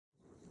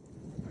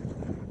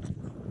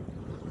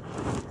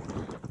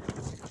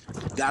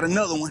got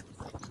another one.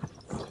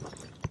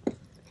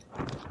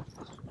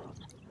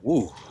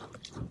 Whoa.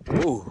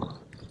 Whoa.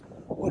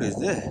 What is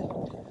that?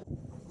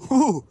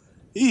 Whoa.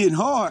 He hitting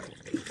hard.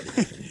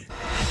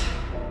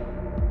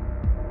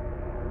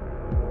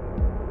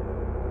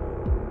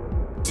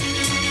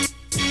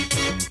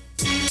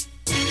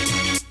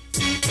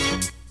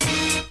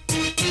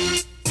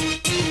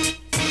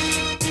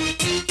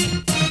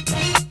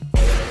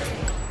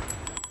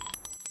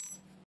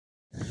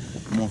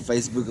 I'm on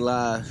Facebook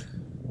Live,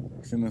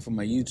 filming for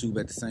my YouTube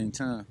at the same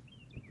time.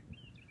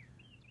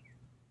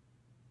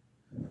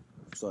 I'm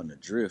starting to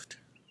drift.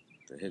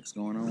 What the heck's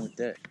going on with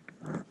that?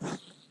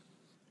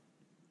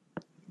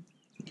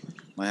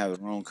 Might have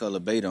the wrong color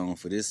bait on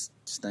for this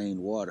stained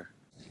water.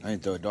 I need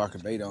to throw a darker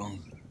bait on.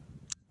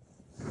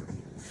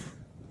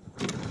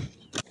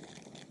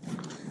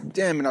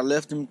 Damn it, I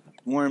left them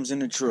worms in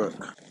the truck.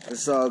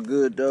 It's all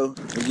good though.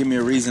 It'll give me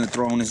a reason to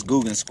throw on this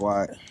Guggen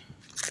squad.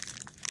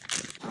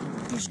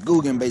 These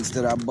Guggen baits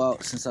that I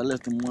bought since I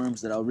left them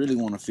worms that I really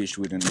want to fish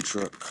with in the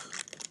truck.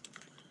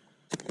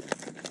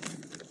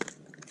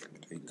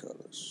 Eight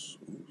colors.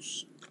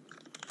 Oops.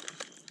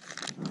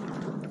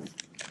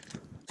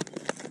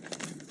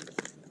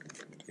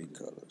 Eight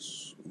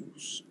colors.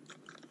 Oops.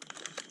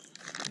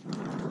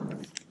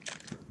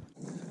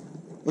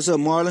 What's up,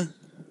 Marlon?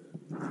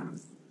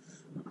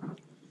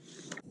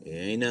 Yeah,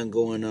 ain't nothing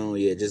going on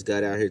yet. Just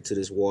got out here to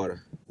this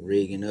water,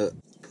 rigging up,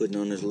 putting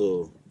on this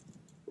little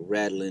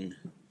rattling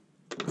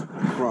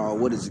crawl.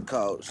 What is it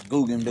called? It's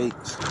Guggen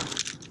baits.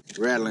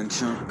 Rattling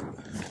chunk.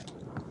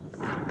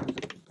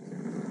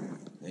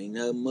 Ain't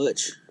nothing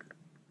much.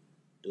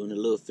 Doing a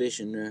little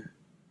fishing there.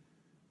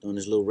 Doing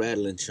this little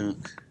rattling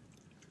chunk.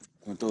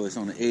 Gonna throw this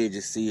on the edge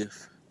and see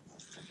if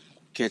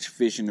catch a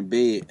fish in the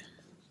bed.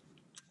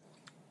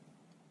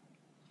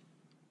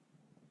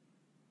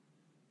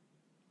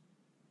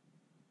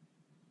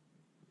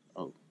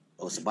 Oh,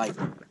 it's a bite.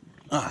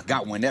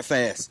 Got one that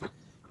fast.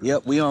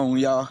 Yep, we on,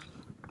 y'all.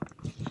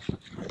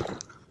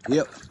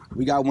 Yep,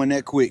 we got one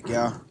that quick,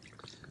 y'all.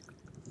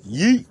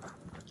 Yeet.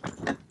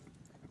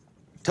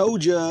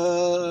 Told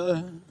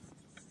ya.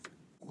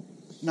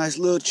 Nice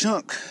little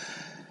chunk.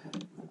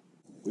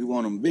 We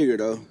want them bigger,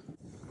 though.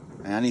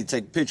 And I need to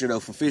take a picture, though,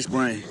 for fish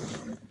brain.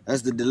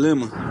 That's the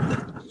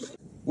dilemma.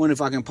 Wonder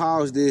if I can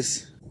pause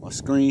this or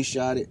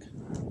screenshot it.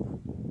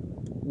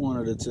 One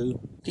of the two.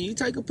 Can you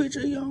take a picture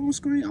of your own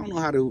screen? I don't know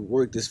how to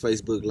work this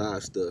Facebook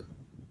Live stuff.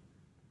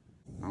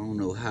 I don't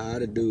know how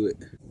to do it.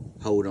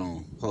 Hold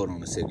on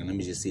a second. Let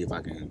me just see if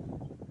I can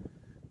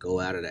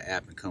go out of the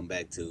app and come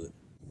back to it.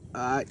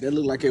 All right, that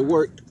looked like it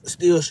worked.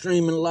 Still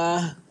streaming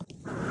live.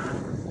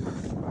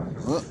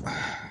 Well,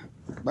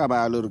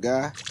 bye-bye, little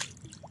guy.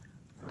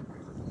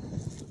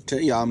 Tell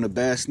y'all I'm the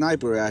best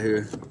sniper out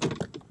here.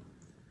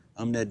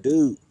 I'm that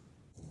dude.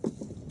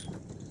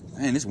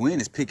 Man, this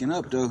wind is picking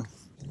up, though.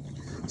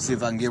 See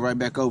if I can get right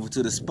back over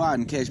to the spot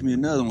and catch me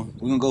another one.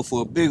 We're gonna go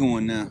for a bigger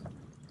one now.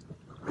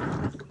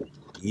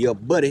 Yeah,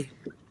 buddy.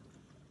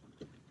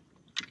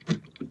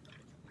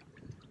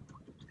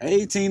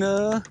 Hey,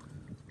 Tina.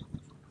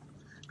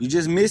 You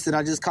just missed it.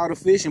 I just caught a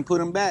fish and put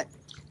him back.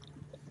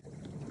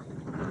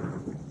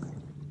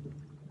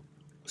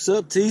 What's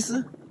up,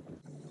 Tisa?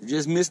 You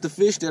just missed the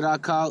fish that I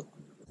caught.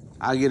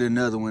 I'll get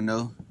another one,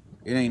 though.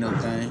 It ain't no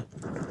thing.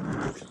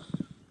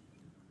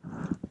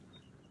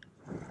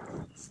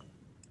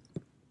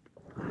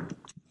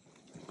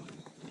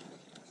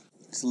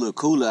 It's a little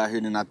cooler out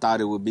here than I thought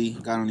it would be.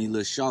 Got on these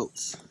little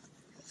shorts.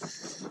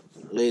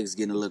 Legs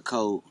getting a little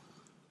cold.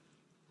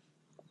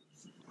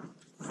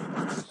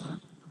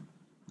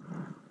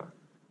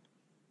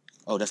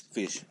 Oh, that's the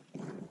fish.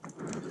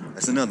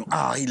 That's another one.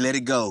 Oh, he let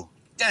it go.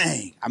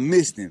 Dang, I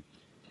missed him.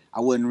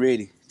 I wasn't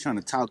ready. Trying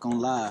to talk on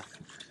live.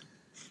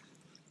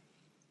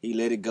 He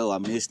let it go. I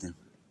missed him.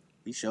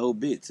 He showed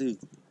bit, too.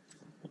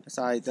 That's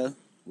all right, though.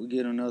 We'll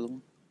get another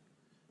one.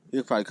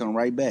 He'll probably come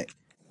right back.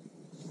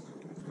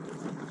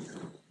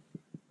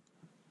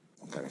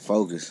 Gotta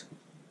focus.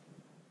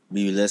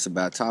 Be less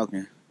about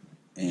talking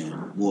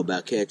and more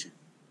about catching.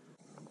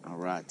 My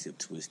rod tip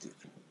twisted.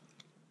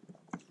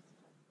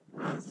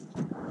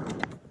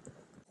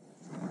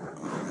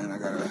 And I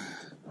gotta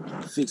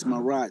fix my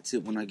rod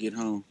tip when I get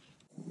home.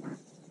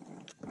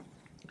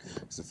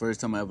 It's the first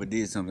time I ever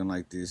did something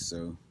like this,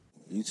 so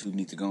YouTube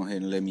need to go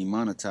ahead and let me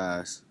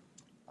monetize.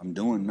 I'm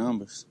doing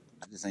numbers.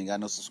 I just ain't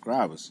got no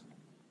subscribers.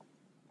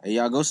 Hey,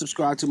 y'all, go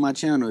subscribe to my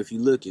channel if you're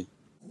looking.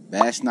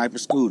 Bass Sniper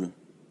Scooter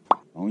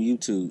on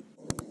YouTube.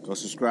 Go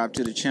subscribe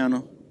to the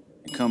channel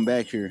and come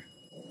back here.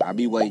 I'll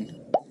be waiting.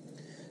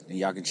 And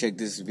y'all can check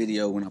this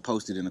video when I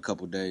post it in a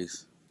couple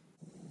days.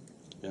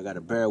 Y'all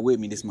gotta bear with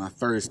me. This is my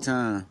first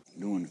time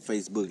doing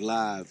Facebook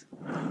Live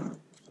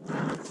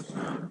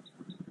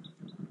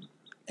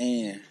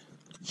and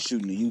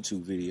shooting a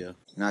YouTube video.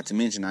 Not to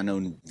mention, I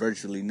know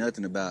virtually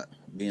nothing about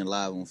being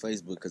live on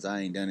Facebook because I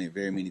ain't done it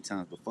very many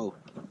times before.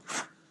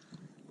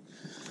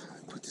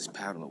 Put this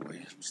paddle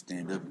away.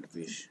 Stand up and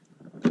fish.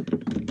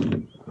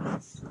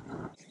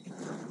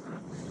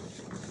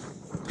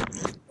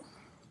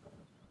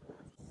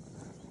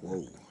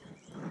 Whoa.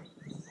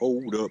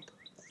 Hold up.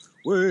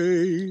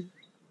 Wait.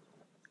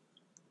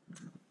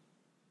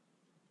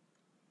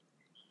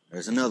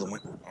 There's another one.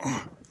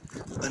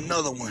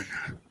 Another one.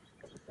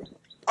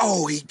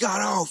 Oh, he got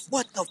off.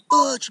 What the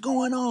fudge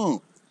going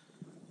on?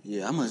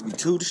 Yeah, I must be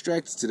too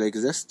distracted today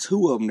because that's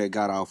 2 of them that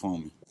got off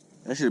on me.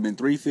 That should have been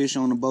 3 fish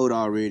on the boat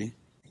already,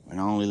 and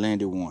I only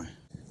landed 1.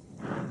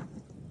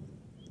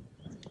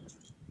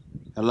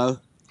 Hello?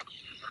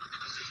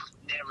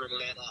 Never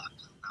let up.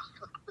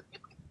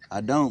 I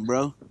don't,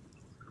 bro.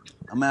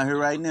 I'm out here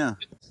right now.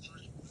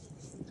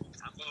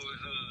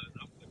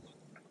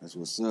 That's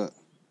what's up.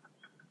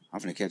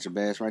 I'm finna catch a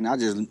bass right now. I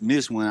just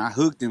missed one. I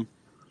hooked him,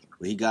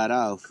 but he got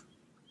off.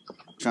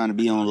 Trying to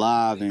be on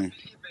live and...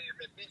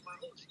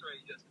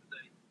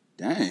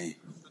 Dang.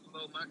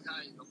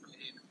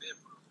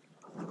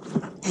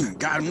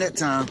 Got him that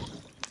time.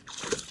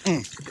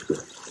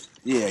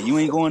 Yeah, you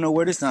ain't going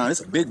nowhere this time. It's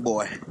a big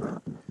boy.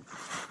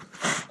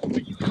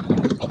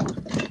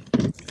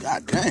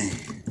 God dang.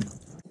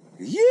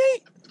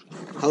 Yeet.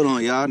 Hold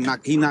on, y'all.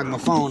 He knocked my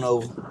phone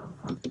over.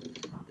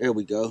 There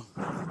we go.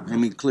 Let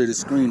me clear the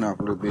screen off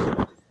a little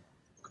bit.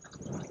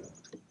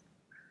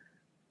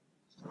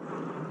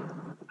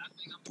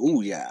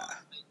 Ooh, yeah.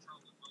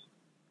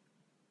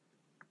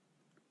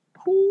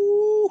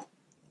 Ooh.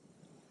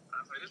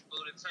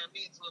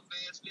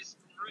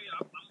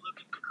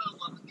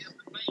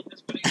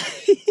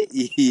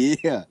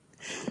 Yeah.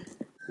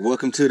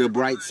 Welcome to the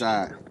bright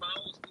side.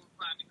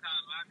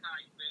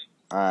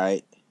 All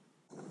right.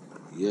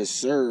 Yes,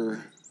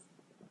 sir.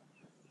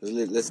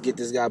 Let's get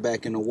this guy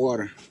back in the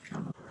water.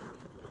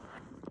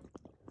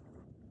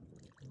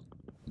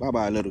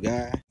 Bye-bye, little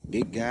guy.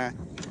 Big guy.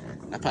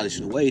 I probably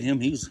should have weighed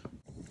him. He was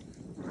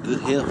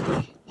good,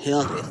 healthy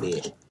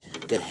fish.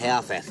 Good,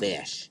 healthy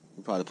fish.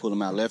 We'll probably pull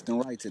him out left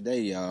and right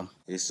today, y'all.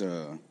 It's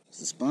the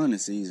spawning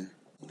season.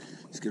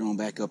 Let's get on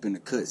back up in the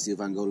cut, see if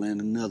I can go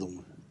land another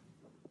one.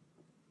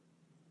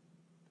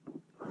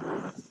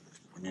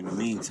 And in the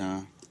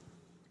meantime,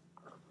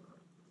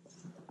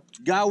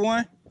 got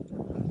one?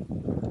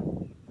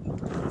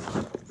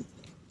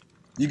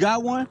 You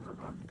got one?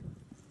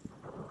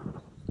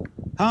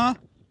 Huh?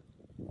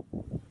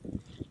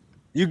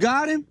 You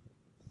got him?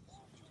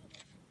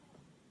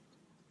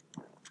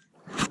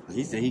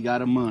 He said he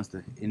got a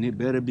monster, and it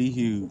better be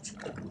huge.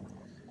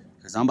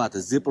 Because I'm about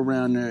to zip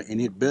around there,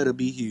 and it better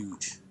be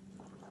huge.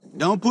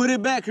 Don't put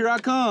it back. Here I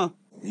come.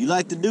 You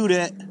like to do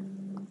that.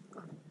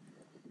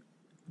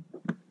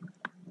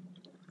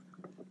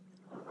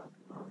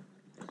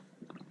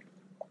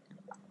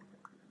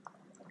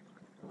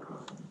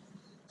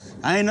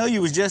 I ain't know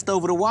you was just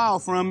over the wall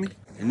from me.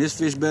 And this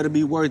fish better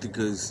be worth it,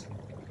 because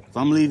if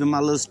I'm leaving my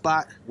little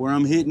spot where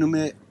I'm hitting them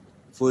at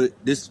for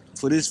this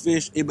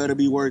fish, it better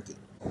be worth it.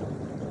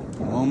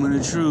 Moment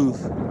of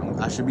truth.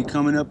 I should be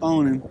coming up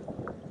on him.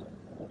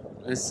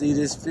 Let's see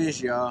this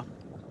fish, y'all.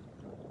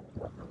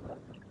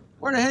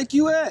 Where the heck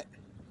you at?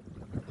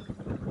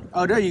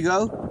 Oh, there you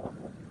go.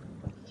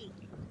 Hey,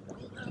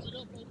 don't round it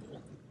up over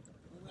here.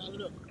 Don't round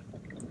it up.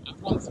 I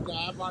promise you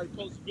guys, I've already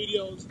posted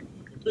videos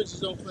and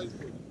pictures on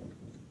Facebook.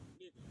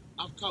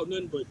 I've caught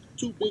nothing but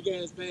 2 big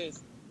ass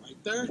bass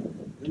right there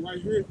and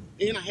right here.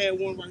 And I had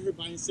one right here,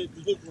 but I didn't set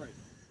the hook right.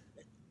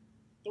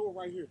 Throw it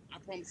right here. I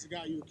promise you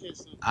guys you'll catch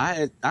something.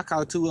 I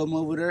caught 2 of them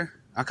over there.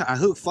 I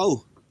hooked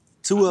 4.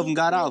 2 of them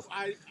got off.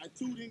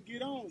 2 didn't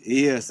get on.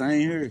 Yeah,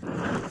 same here.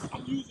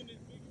 I'm using this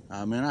big.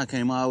 Ah, man, I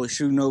came all the way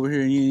shooting over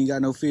here and you ain't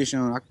got no fish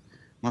on.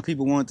 My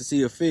people wanted to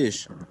see a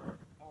fish.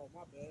 Oh,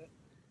 my bad.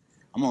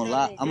 I'm on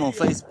live. I'm on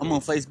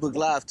Facebook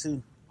Live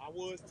too. I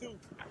was too.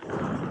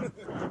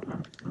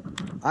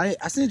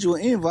 I sent you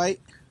an invite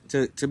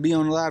to be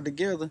on live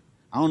together.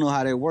 I don't know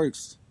how that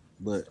works,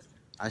 but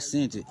I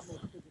sent it.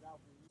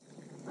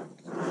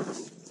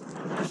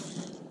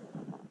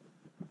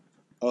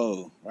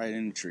 Oh, right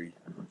in the tree.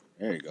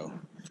 There you go.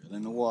 Still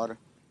in the water.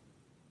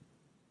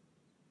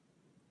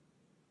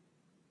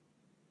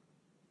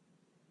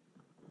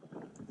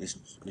 That's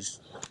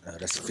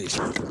a fish.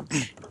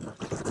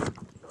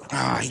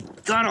 Ah, he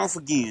got off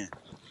again.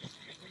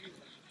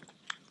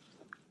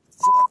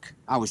 Fuck.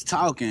 I was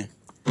talking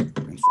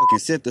and fucking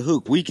set the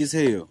hook weak as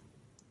hell.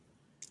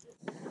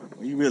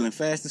 You reeling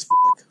fast as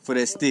fuck for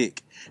that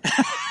stick.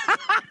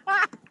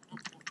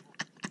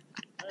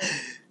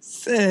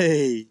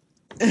 Say.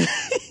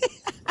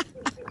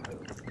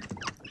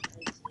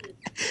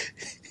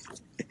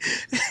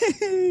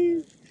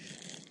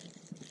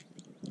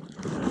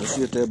 Let's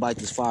see if they'll bite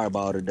this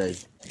fireball today.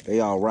 They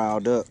all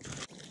riled up.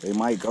 They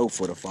might go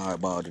for the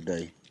fireball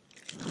today.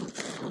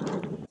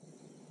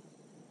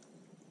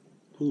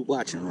 Who's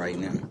watching right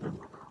now?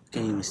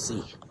 Can't even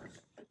see.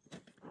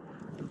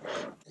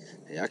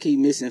 Hey, I keep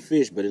missing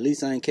fish, but at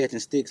least I ain't catching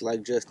sticks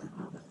like Justin.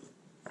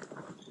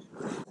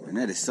 And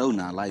that is so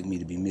not like me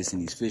to be missing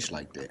these fish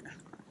like that.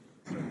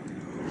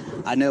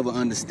 I never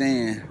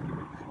understand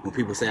when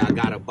people say I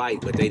got a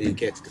bite, but they didn't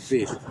catch the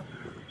fish.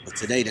 But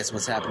today, that's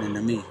what's happening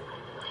to me.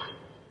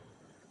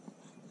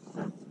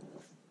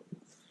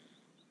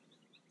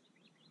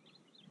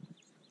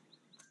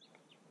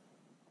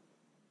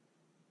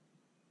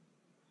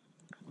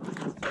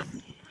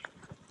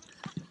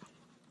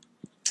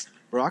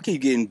 Bro, I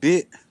keep getting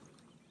bit.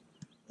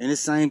 And the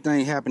same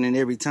thing happening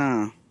every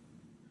time.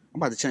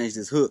 I'm about to change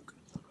this hook.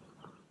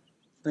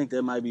 I think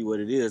that might be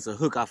what it is. A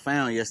hook I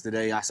found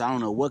yesterday. I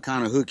don't know what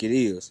kind of hook it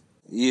is.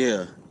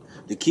 Yeah.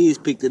 The kids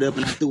picked it up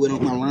and I threw it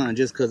on my line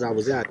just because I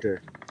was out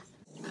there.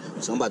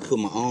 So I'm about to put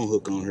my own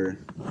hook on her.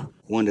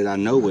 One that I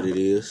know what it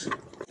is.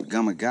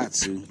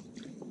 Gamakatsu.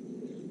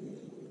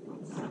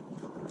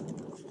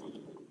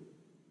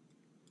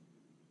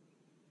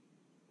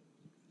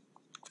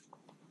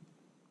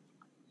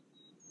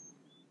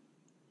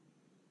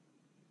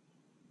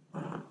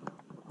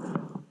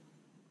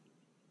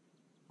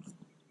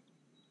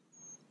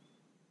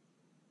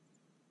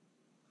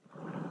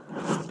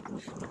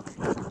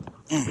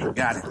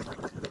 Got it.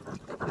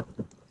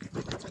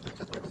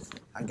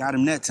 I got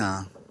him that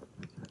time.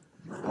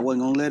 I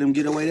wasn't gonna let him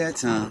get away that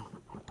time.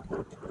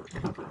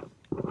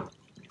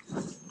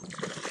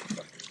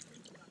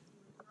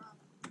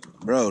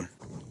 Bro,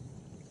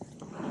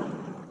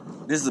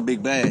 this is a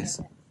big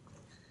bass.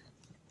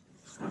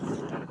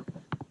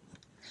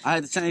 I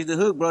had to change the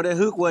hook, bro. That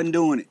hook wasn't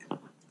doing it. I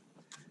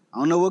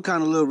don't know what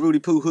kind of little Rudy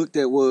Poo hook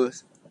that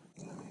was.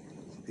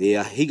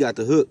 Yeah, he got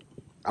the hook.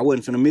 I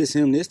wasn't finna miss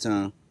him this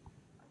time.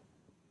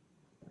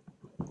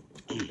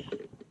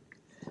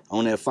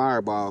 On that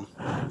fireball.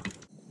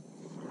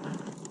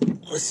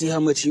 Let's see how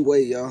much he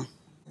weigh, y'all.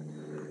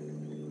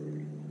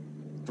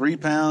 3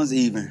 pounds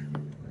even.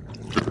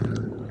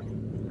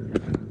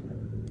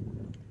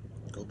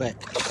 Go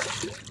back.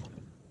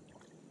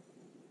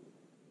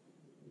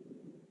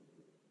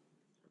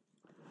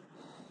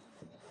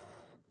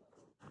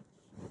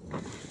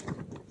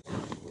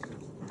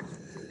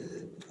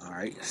 All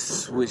right,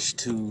 switch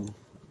to.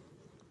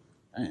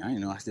 I didn't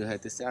know I still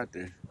had this out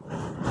there.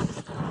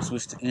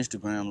 Switch to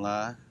Instagram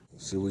Live.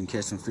 So we can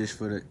catch some fish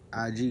for the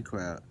IG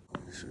crowd.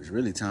 So it's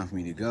really time for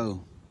me to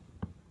go.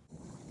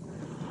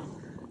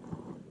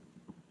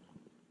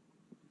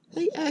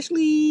 Hey,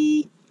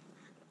 Ashley.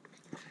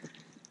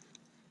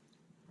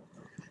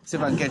 See if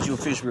I can catch you a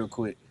fish real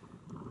quick.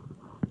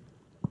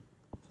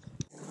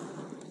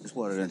 This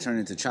water done turned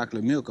into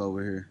chocolate milk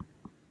over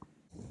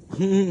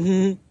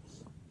here.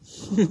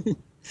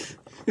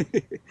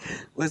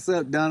 What's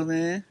up,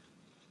 Donovan?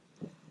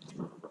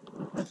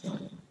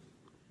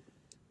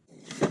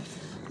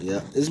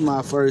 Yeah, this is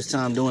my first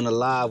time doing a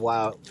live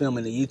while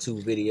filming a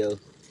YouTube video.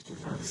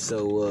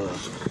 So,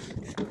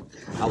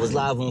 I was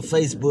live on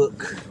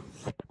Facebook.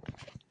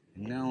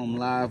 Now I'm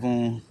live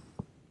on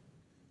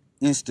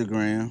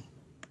Instagram.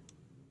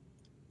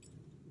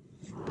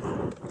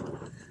 I'm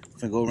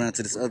gonna go around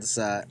to this other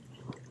side.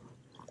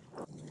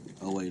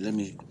 Oh wait, let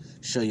me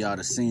show y'all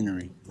the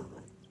scenery.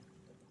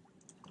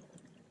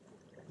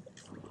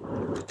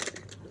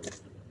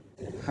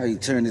 How you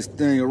turn this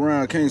thing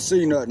around? Can't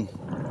see nothing.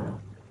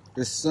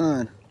 This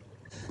sun.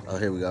 Oh,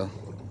 here we go.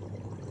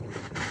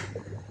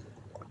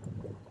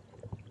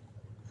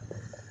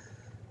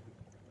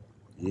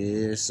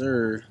 Yes,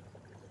 sir.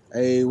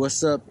 Hey,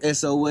 what's up,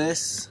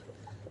 SOS?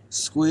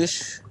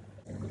 Squish.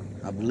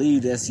 I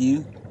believe that's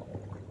you.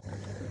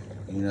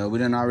 You know, we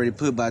done already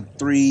put about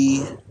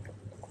 3,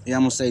 yeah,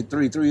 I'm gonna say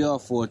 3 or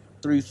 4,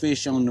 3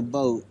 fish on the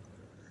boat.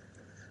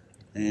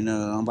 And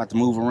I'm about to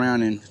move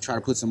around and try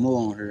to put some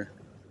more on here.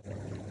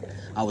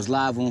 I was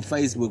live on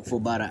Facebook for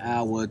about an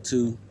hour or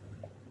 2,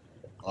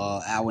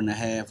 hour and a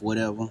half,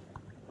 whatever.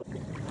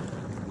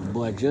 My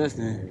boy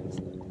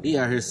Justin, he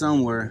out here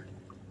somewhere.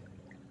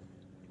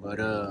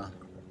 But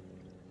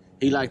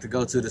he like to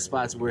go to the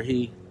spots where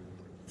he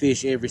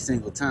fish every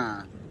single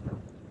time.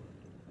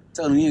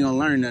 Told him he ain't gonna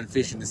learn nothing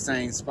fishing the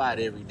same spot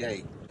every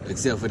day.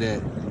 Except for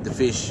that, the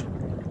fish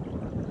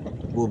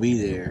will be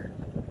there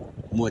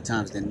more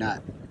times than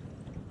not.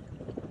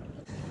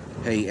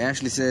 Hey,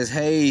 Ashley says,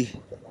 hey,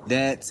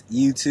 that's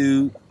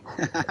YouTube.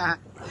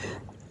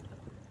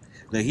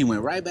 Look, he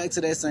went right back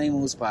to that same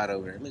old spot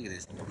over there. Look at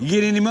this. You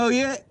get any more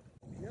yet?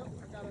 Yep,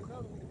 I got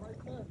another one right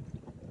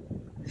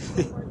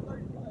there.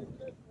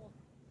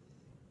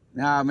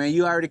 Nah, man,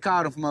 you already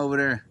caught him from over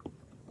there.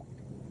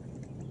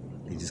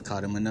 He just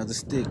caught him another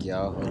stick,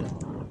 y'all. Hold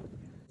on.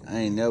 I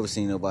ain't never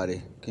seen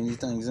nobody. Can you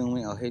think zoom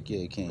in? Oh, heck yeah,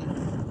 it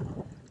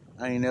can.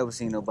 I ain't never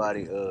seen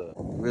nobody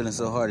reeling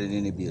so hard it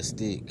didn't be a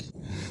stick.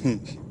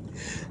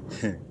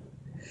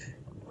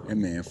 That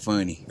man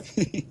funny.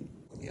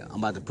 Yeah, I'm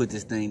about to put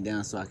this thing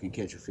down so I can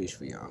catch a fish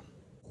for y'all.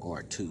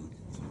 Or 2.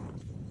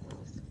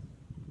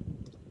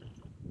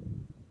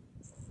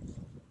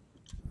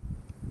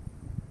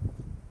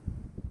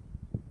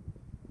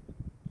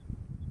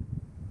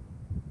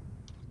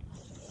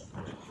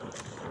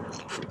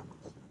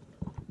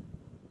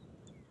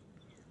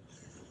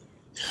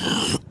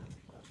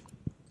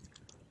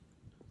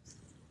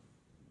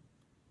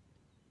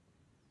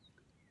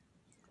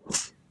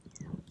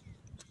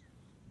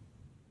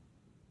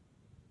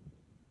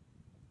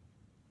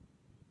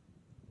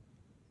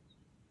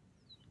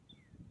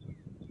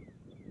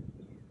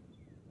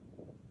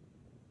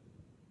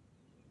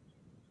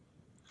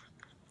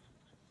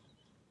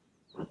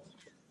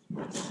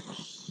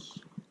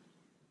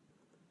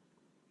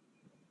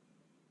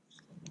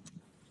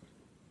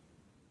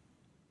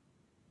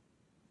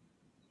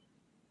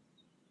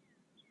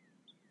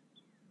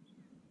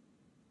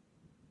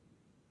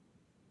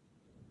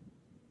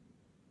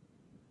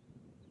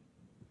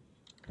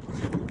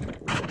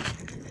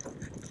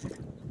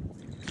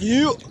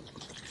 Yep.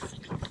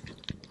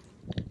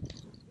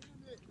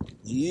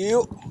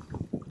 Yep.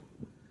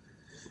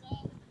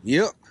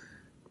 Yep.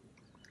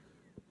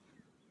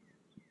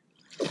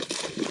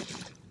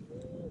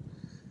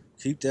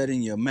 Keep that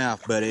in your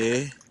mouth,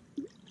 buddy.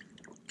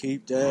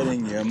 Keep that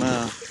in your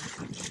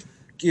mouth.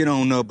 Get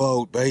on the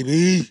boat,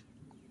 baby.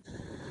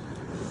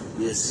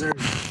 Yes, sir.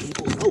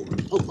 Hold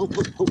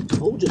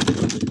it.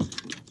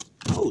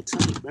 Hold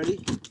tight, buddy.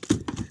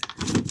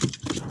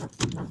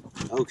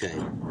 Okay,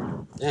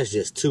 that's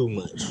just too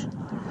much.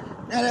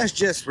 Now that's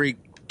just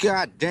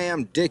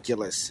goddamn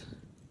ridiculous.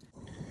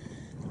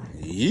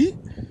 Yeet.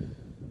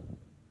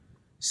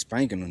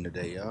 Spanking them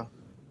today, y'all.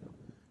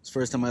 It's the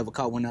first time I ever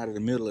caught one out of the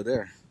middle of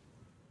there.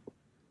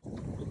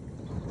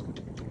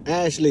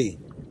 Ashley,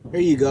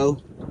 here you go.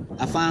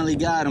 I finally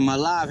got him. My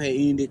live had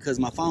ended because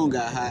my phone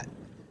got hot,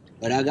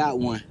 but I got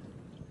one.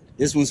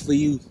 This one's for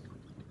you.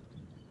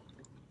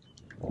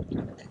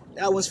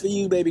 That one's for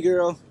you, baby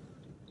girl.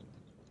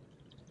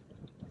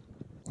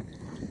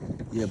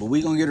 Yeah, but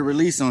we gonna get a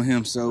release on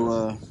him,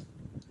 so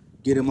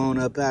get him on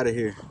up out of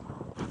here.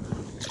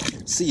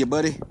 See ya,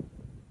 buddy.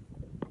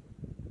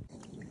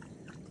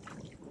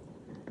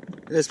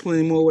 There's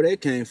plenty more where that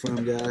came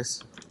from,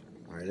 guys.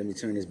 All right, let me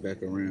turn this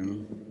back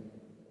around.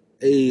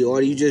 Hey,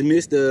 or you just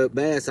missed the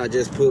bass I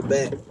just put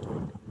back.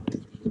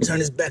 Turn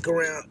this back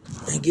around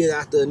and get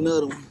after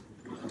another one.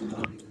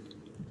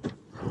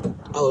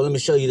 Oh, let me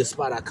show you the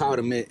spot I caught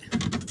him at.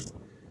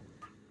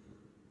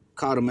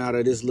 Caught him out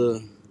of this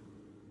little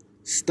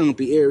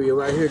stumpy area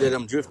right here that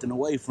I'm drifting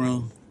away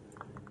from.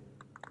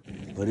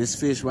 But it's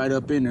fish right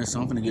up in there, so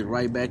I'm gonna get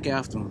right back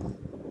after him.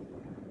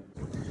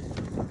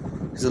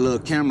 There's a little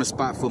camera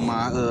spot for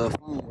my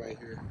phone right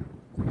here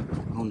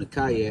on the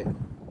kayak.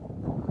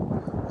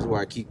 That's where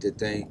I keep that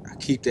thing. I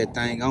keep that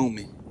thing on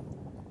me.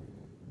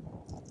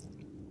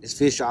 There's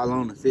fish all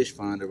on the fish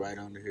finder right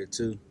under here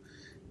too.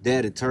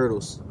 Daddy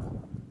turtles.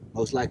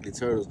 Most likely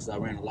turtles, because I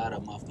ran a lot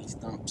of them off these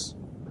stumps.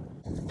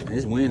 And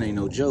this wind ain't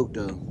no joke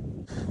though.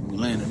 We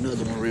land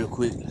another one real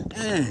quick.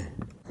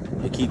 Man,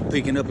 they keep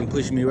picking up and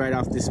pushing me right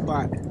off this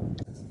spot.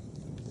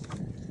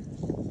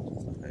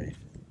 Hey.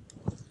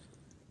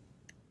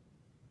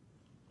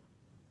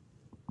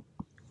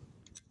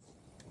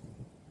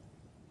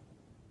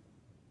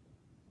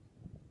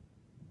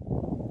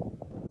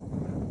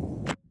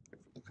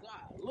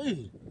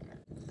 Golly.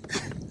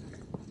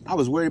 I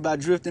was worried about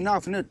drifting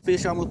off, and that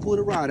fish almost pulled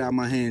a rod out of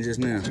my hand just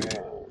now.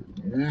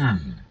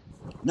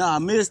 No, I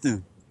missed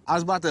him. I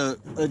was about to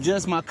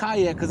adjust my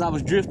kayak because I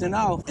was drifting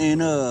off,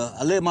 and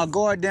I let my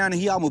guard down,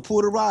 and he almost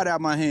pulled a rod out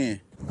of my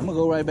hand. I'm gonna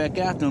go right back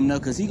after him now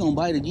because he gonna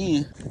bite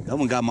again. That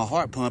one got my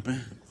heart pumping.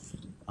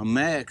 I'm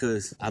mad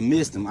because I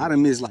missed him. I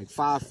done missed like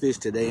 5 fish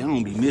today. I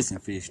don't be missing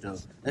fish though.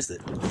 That's a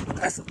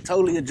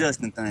totally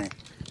adjusting thing.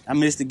 I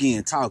missed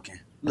again talking.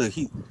 Look,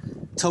 he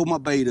towed my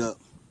bait up.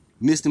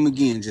 Missed him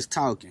again, just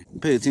talking.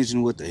 Pay attention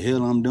to what the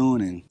hell I'm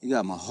doing, and he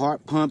got my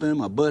heart pumping,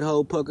 my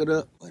butthole puckered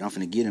up. But I'm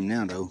finna get him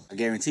now, though. I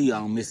guarantee you I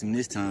don't miss him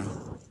this time.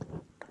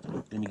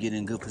 Let me get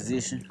in good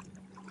position.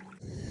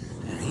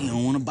 And he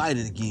don't want to bite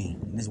it again.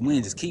 And this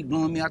wind just keep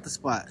blowing me out the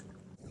spot.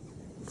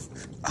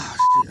 Oh,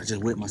 shit, I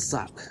just wet my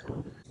sock.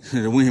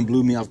 The wind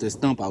blew me off the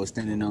stump I was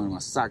standing on, and my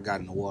sock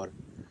got in the water.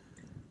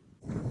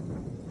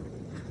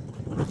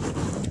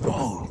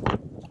 Oh,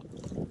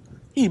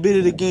 he bit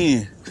it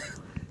again.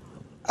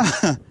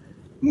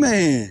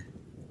 Man,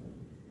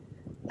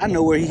 I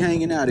know where he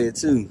hanging out at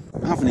too.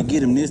 I'm finna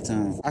get him this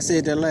time. I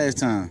said that last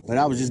time, but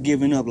I was just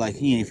giving up like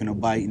he ain't finna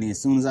bite. And then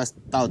as soon as I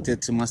thought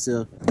that to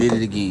myself, did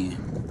it again.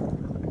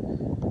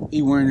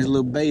 He wearing his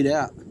little bait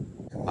out.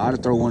 I ought to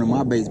throw one of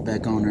my baits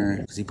back on there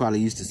because he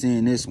probably used to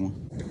seeing this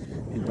one.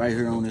 He's right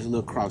here on this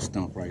little cross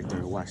stump right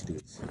there. Watch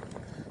this.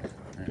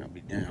 I'll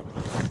be damned.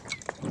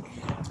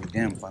 I'll be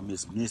damned if I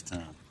miss him this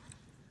time.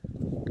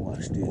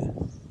 Watch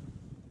this.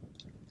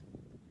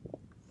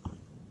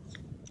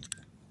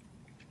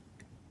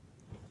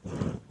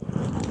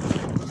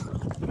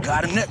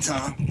 Got him that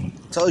time.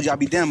 Told you I'd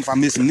be damned if I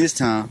miss him this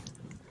time.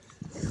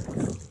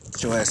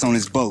 Get your ass on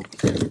this boat.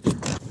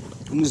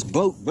 On this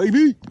boat,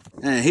 baby.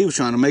 Man, he was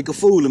trying to make a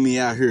fool of me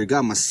out here.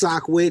 Got my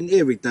sock wet and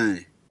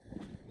everything.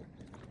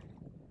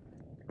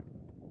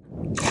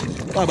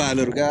 Bye-bye,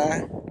 little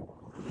guy.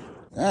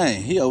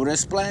 Dang, he over there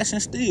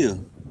splashing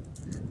still.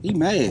 He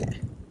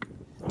mad.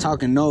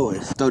 Talking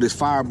noise. Throw this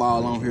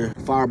fireball on here.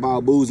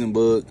 Fireball boozing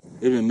bug.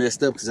 It been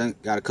messed up because I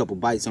got a couple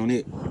bites on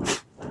it.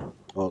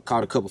 Or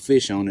caught a couple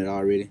fish on it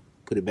already.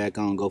 Put it back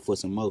on, go for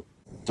some more.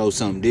 Throw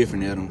something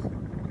different at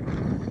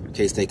them. In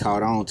case they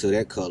caught on to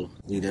that color.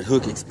 Leave that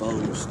hook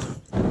exposed.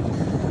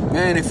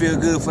 Man, it feel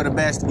good for the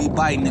bass to be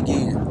biting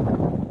again.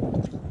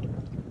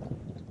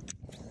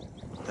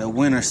 The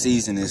winter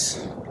season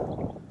is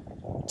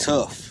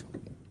tough.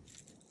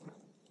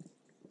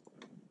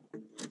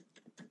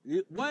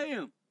 Weigh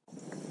him.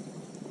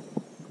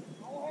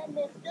 I don't have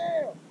no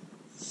scale.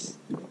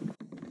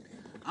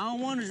 I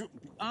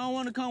don't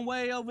want to come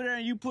way over there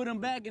and you put him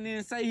back and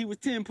then say he was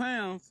 10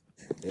 pounds.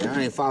 Yeah,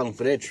 I ain't falling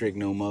for that trick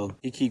no more.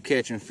 He keep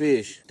catching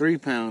fish,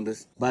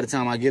 3-pounders. By the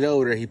time I get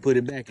over there, he put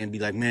it back and be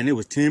like, man, it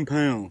was 10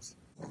 pounds.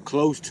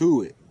 Close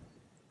to it.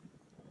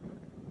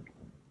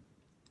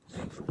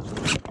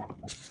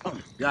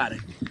 Got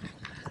him.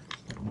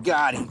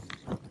 Got him.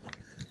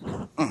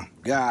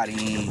 Got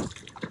him.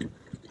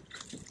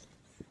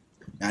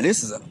 Now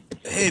this is a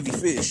heavy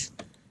fish.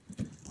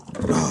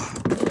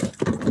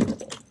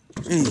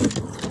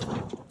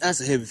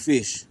 That's a heavy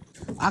fish.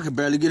 I could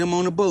barely get him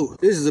on the boat.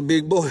 This is a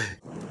big boy.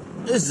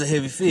 This is a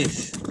heavy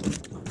fish.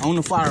 On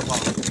the fireball.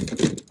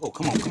 Oh,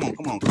 come on, come on,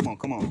 come on, come on,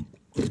 come on.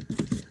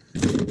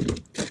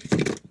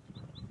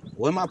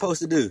 What am I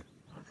supposed to do?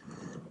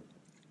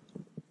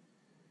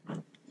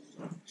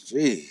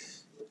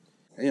 Jeez.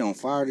 They on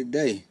fire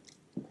today.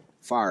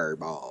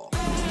 Fireball.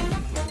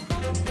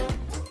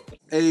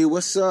 Hey,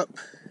 what's up,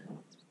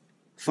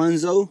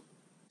 Funzo?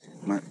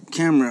 My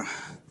camera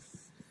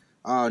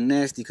all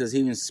nasty because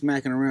he been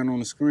smacking around on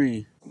the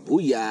screen.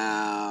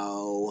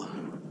 Booyah.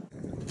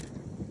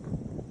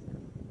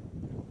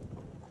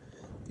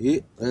 Yeah,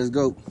 let's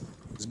go.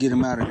 Let's get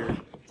him out of here.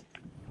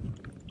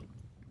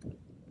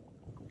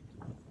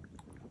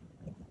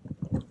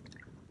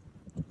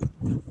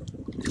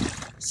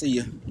 See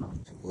ya.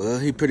 Well,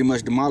 he pretty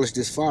much demolished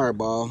this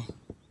fireball.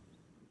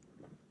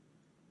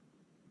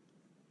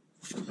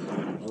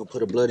 I'll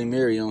put a Bloody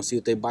Mary on, see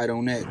if they bite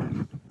on that.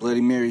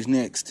 Bloody Mary's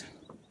next.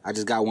 I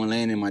just got one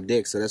laying in my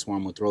deck, so that's why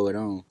I'm gonna throw it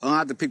on. I'll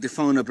have to pick the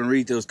phone up and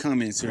read those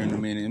comments here in a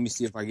minute. Let me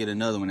see if I get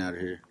another one out of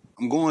here.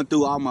 I'm going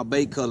through all my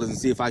bait colors and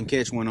see if I can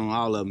catch one on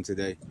all of them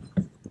today.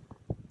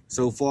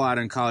 So far, I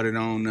done caught it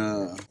on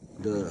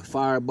the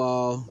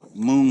fireball,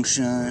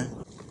 moonshine.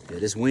 Yeah,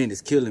 this wind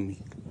is killing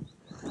me.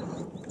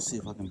 Let's see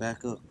if I can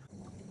back up.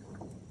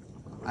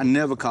 I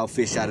never caught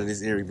fish out of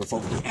this area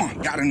before.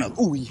 Got another.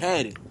 Ooh, he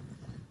had it.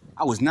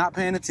 I was not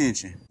paying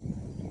attention.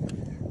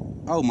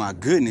 Oh my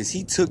goodness,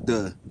 he took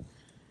the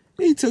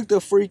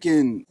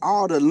freaking,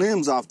 all the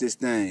limbs off this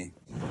thing.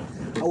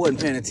 I wasn't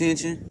paying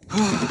attention.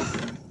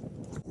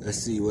 Let's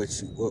see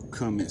what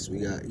comments we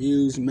got.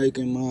 Use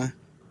making my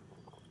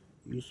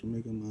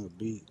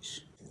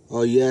beats.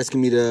 Oh, you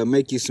asking me to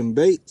make you some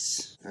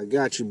baits? I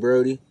got you,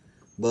 Brody.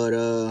 But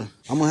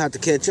I'm gonna have to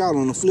catch y'all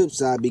on the flip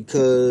side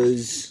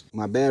because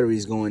my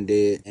battery's going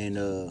dead, and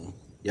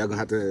y'all gonna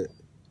have to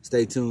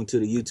stay tuned to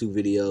the YouTube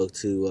video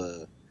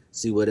to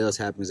see what else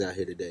happens out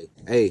here today.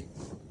 Hey,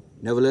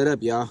 never let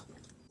up, y'all.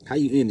 How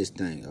you in this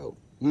thing? Oh,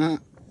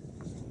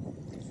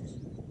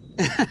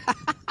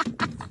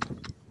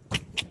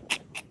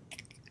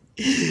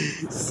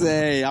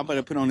 Say, I'm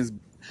gonna put on this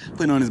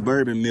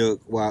bourbon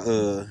milk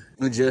while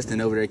Justin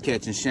over there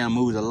catching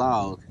Shamu the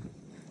log.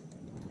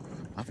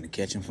 I'm finna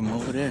catch him from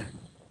over there.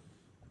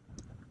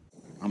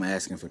 I'm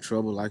asking for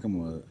trouble like a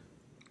mug.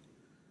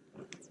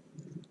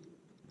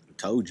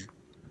 Told you.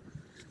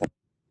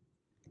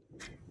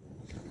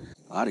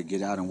 I ought to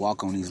get out and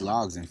walk on these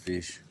logs and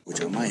fish,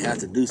 which I might have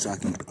to do so I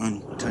can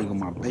untangle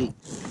my bait.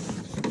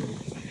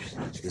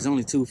 There's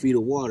only 2 feet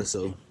of water,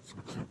 so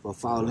if I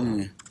fall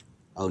in,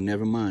 oh,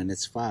 never mind,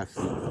 that's 5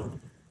 feet.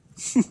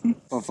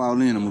 If I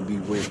fall in, I'm gonna be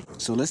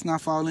wet. So let's not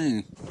fall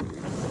in.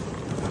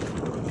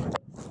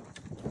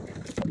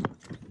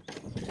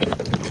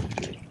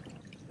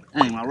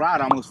 Dang, my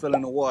rod almost fell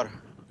in the water.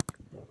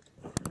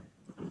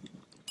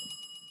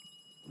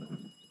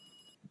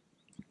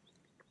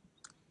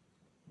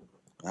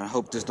 I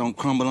hope this don't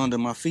crumble under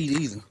my feet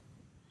either.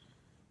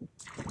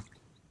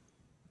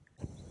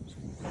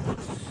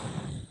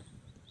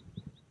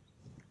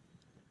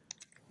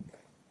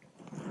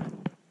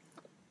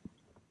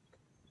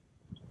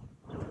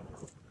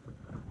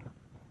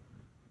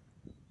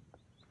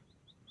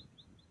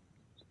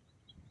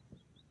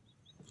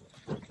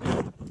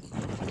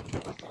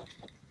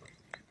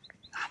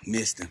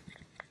 Missed him.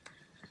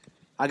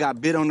 I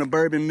got bit on the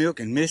bourbon milk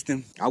and missed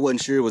him. I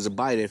wasn't sure it was a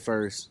bite at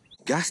first.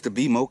 Gots to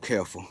be more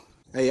careful.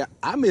 Hey,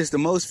 I missed the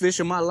most fish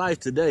of my life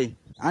today.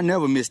 I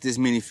never missed this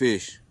many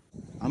fish.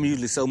 I'm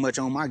usually so much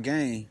on my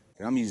game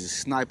that I'm usually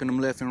sniping them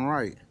left and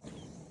right.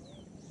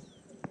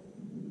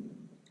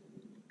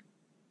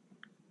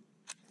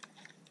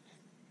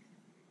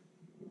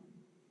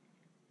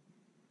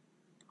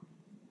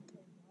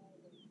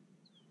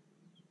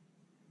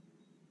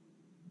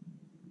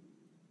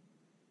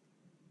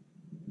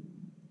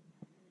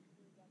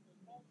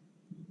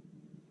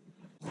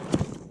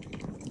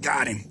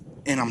 Got him,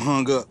 and I'm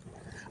hung up.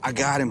 I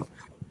got him,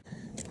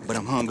 but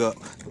I'm hung up.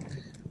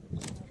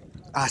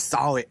 I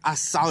saw it. I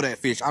saw that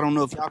fish. I don't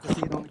know if y'all can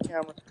see it on the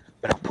camera,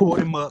 but I pulled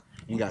him up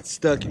and got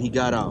stuck and he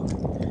got off.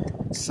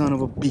 Son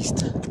of a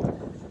beast.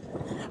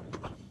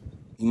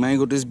 He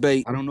mangled this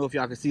bait. I don't know if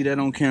y'all can see that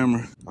on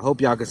camera. I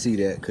hope y'all can see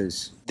that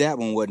because that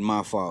one wasn't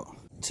my fault.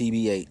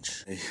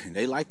 TBH.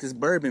 They like this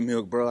bourbon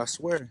milk, bro, I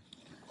swear.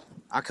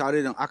 I caught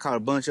a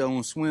bunch of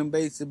them swim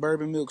baits, the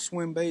bourbon milk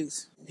swim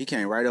baits. He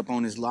came right up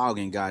on this log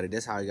and got it.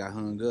 That's how he got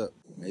hung up.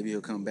 Maybe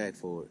he'll come back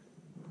for it.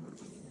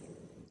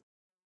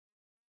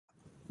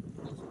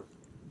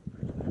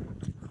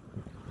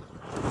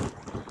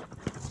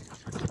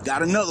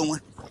 Got another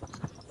one.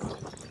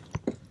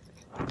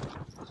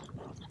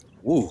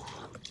 Ooh,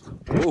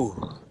 ooh,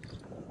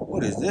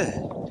 what is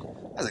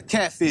that? That's a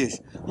catfish.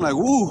 I'm like,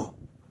 woo,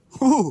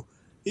 woo,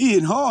 he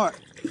eating hard.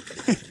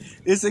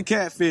 It's a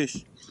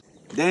catfish.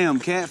 Damn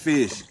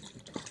catfish.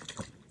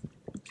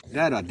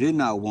 That I did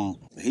not want.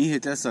 He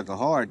hit that sucker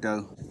hard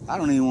though. I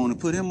don't even want to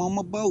put him on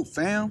my boat,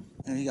 fam.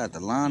 And he got the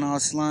line all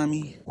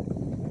slimy.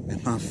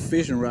 And my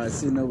fishing rod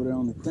sitting over there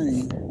on the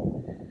thing.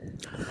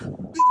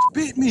 Bitch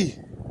bit me.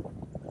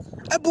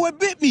 That boy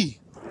bit me.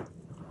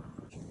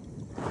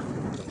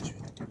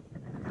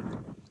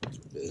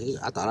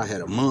 I thought I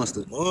had a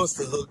monster.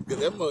 Monster hook.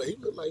 That mother, he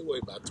looked like he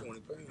weighed about 20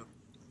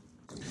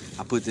 pounds.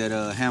 I put that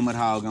hammered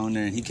hog on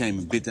there and he came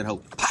and bit that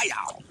hoe.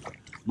 Pow!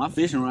 My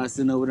fishing rod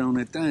sitting over there on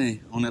that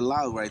thing, on that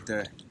log right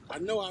there. I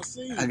know, I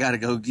see you. I gotta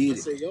go get it. I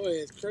said, your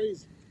ass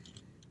crazy.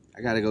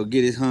 I gotta go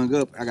get it hung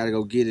up. I gotta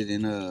go get it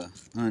and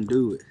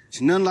undo it.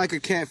 It's nothing like a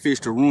catfish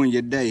to ruin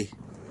your day.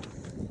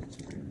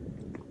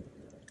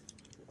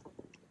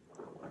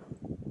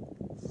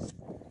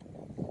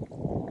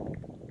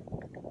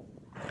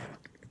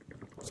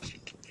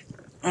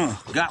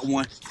 Got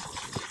one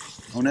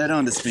on that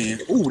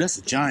underspin. Ooh, that's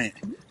a giant.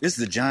 This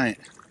is a giant.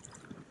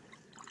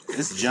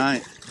 This is a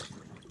giant.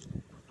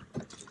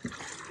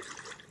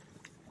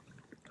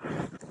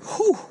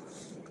 Whew.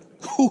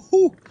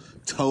 Whew.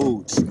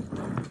 Toads.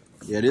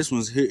 Yeah, this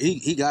one's here.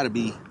 He gotta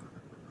be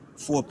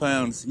 4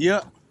 pounds.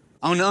 Yep.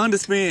 On the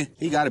underspin,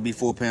 he gotta be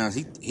 4 pounds.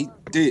 He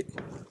thick.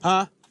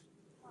 Huh?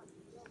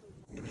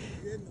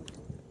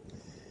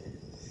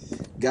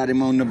 Got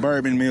him on the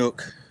bourbon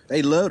milk.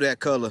 They love that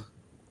color.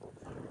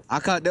 I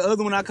caught the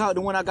other one. I caught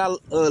the one I got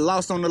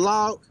lost on the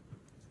log.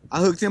 I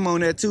hooked him on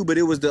that too, but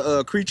it was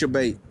the creature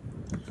bait.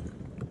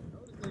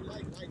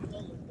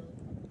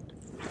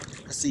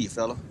 I see you,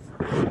 fella.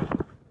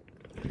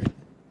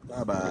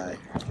 Bye-bye.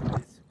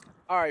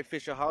 All right,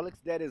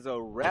 Fishaholics, that is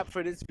a wrap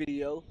for this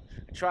video.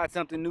 I tried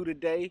something new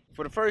today.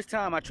 For the first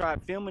time, I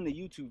tried filming a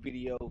YouTube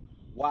video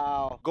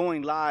while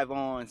going live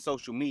on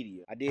social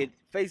media. I did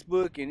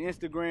Facebook and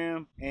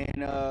Instagram,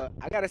 and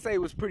I gotta say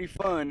it was pretty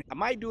fun. I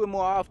might do it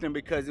more often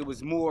because it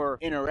was more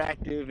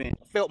interactive and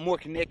felt more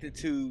connected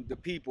to the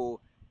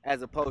people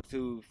as opposed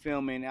to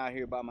filming out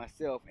here by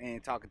myself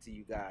and talking to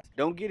you guys.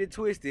 Don't get it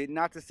twisted,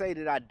 not to say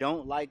that I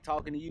don't like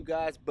talking to you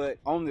guys, but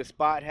on the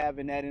spot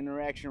having that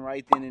interaction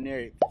right then and there,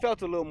 it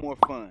felt a little more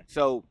fun.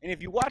 So, and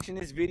if you're watching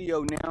this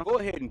video now, go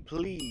ahead and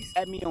please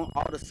add me on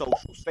all the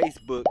socials,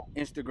 Facebook,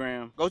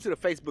 Instagram. Go to the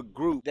Facebook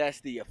group,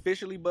 that's the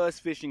Officially Buzz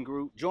Fishing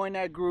group. Join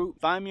that group,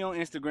 find me on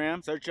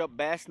Instagram, search up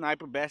Bass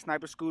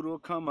Sniper Scooter will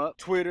come up,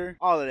 Twitter,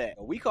 all of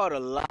that. We caught a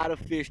lot of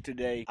fish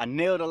today. I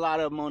nailed a lot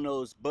of them on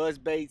those buzz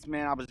baits,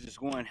 man. I was just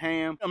going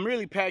ham. I'm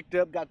really packed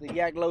up, got the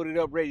yak loaded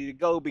up, ready to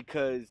go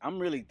because I'm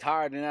really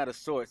tired and out of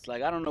sorts.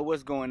 Like, I don't know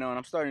what's going on.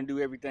 I'm starting to do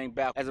everything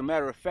back. As a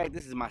matter of fact,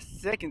 this is my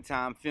second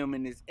time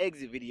filming this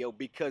exit video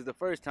because the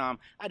first time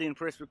I didn't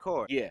press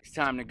record. Yeah, it's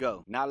time to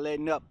go. Not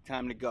letting up,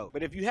 time to go.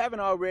 But if you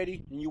haven't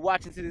already and you're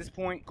watching to this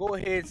point, go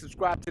ahead and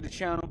subscribe to the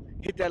channel,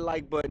 hit that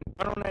like button,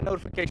 turn on that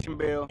notification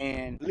bell,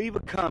 and leave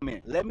a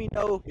comment. Let me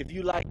know if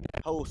you like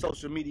that whole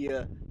social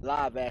media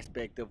live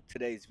aspect of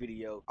today's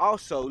video.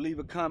 Also, leave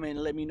a comment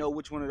and let me know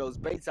which one of those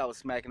baits I was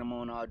smacking them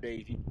on all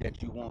day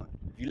that you want.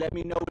 If you let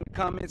me know in the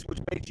comments which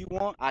baits you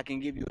want, I can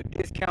give you a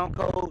discount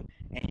code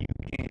and you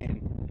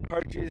can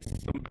purchase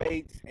some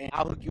baits and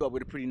I'll hook you up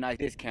with a pretty nice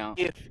discount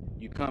if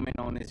you comment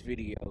on this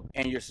video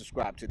and you're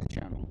subscribed to the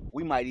channel.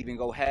 We might even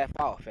go half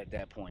off at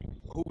that point.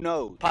 Who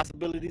knows?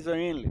 Possibilities are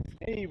endless.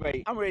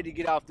 Anyway, I'm ready to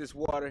get off this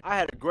water. I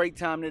had a great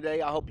time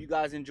today. I hope you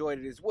guys enjoyed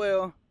it as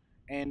well.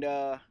 And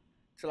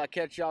till I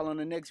catch y'all on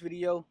the next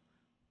video,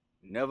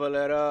 never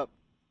let up.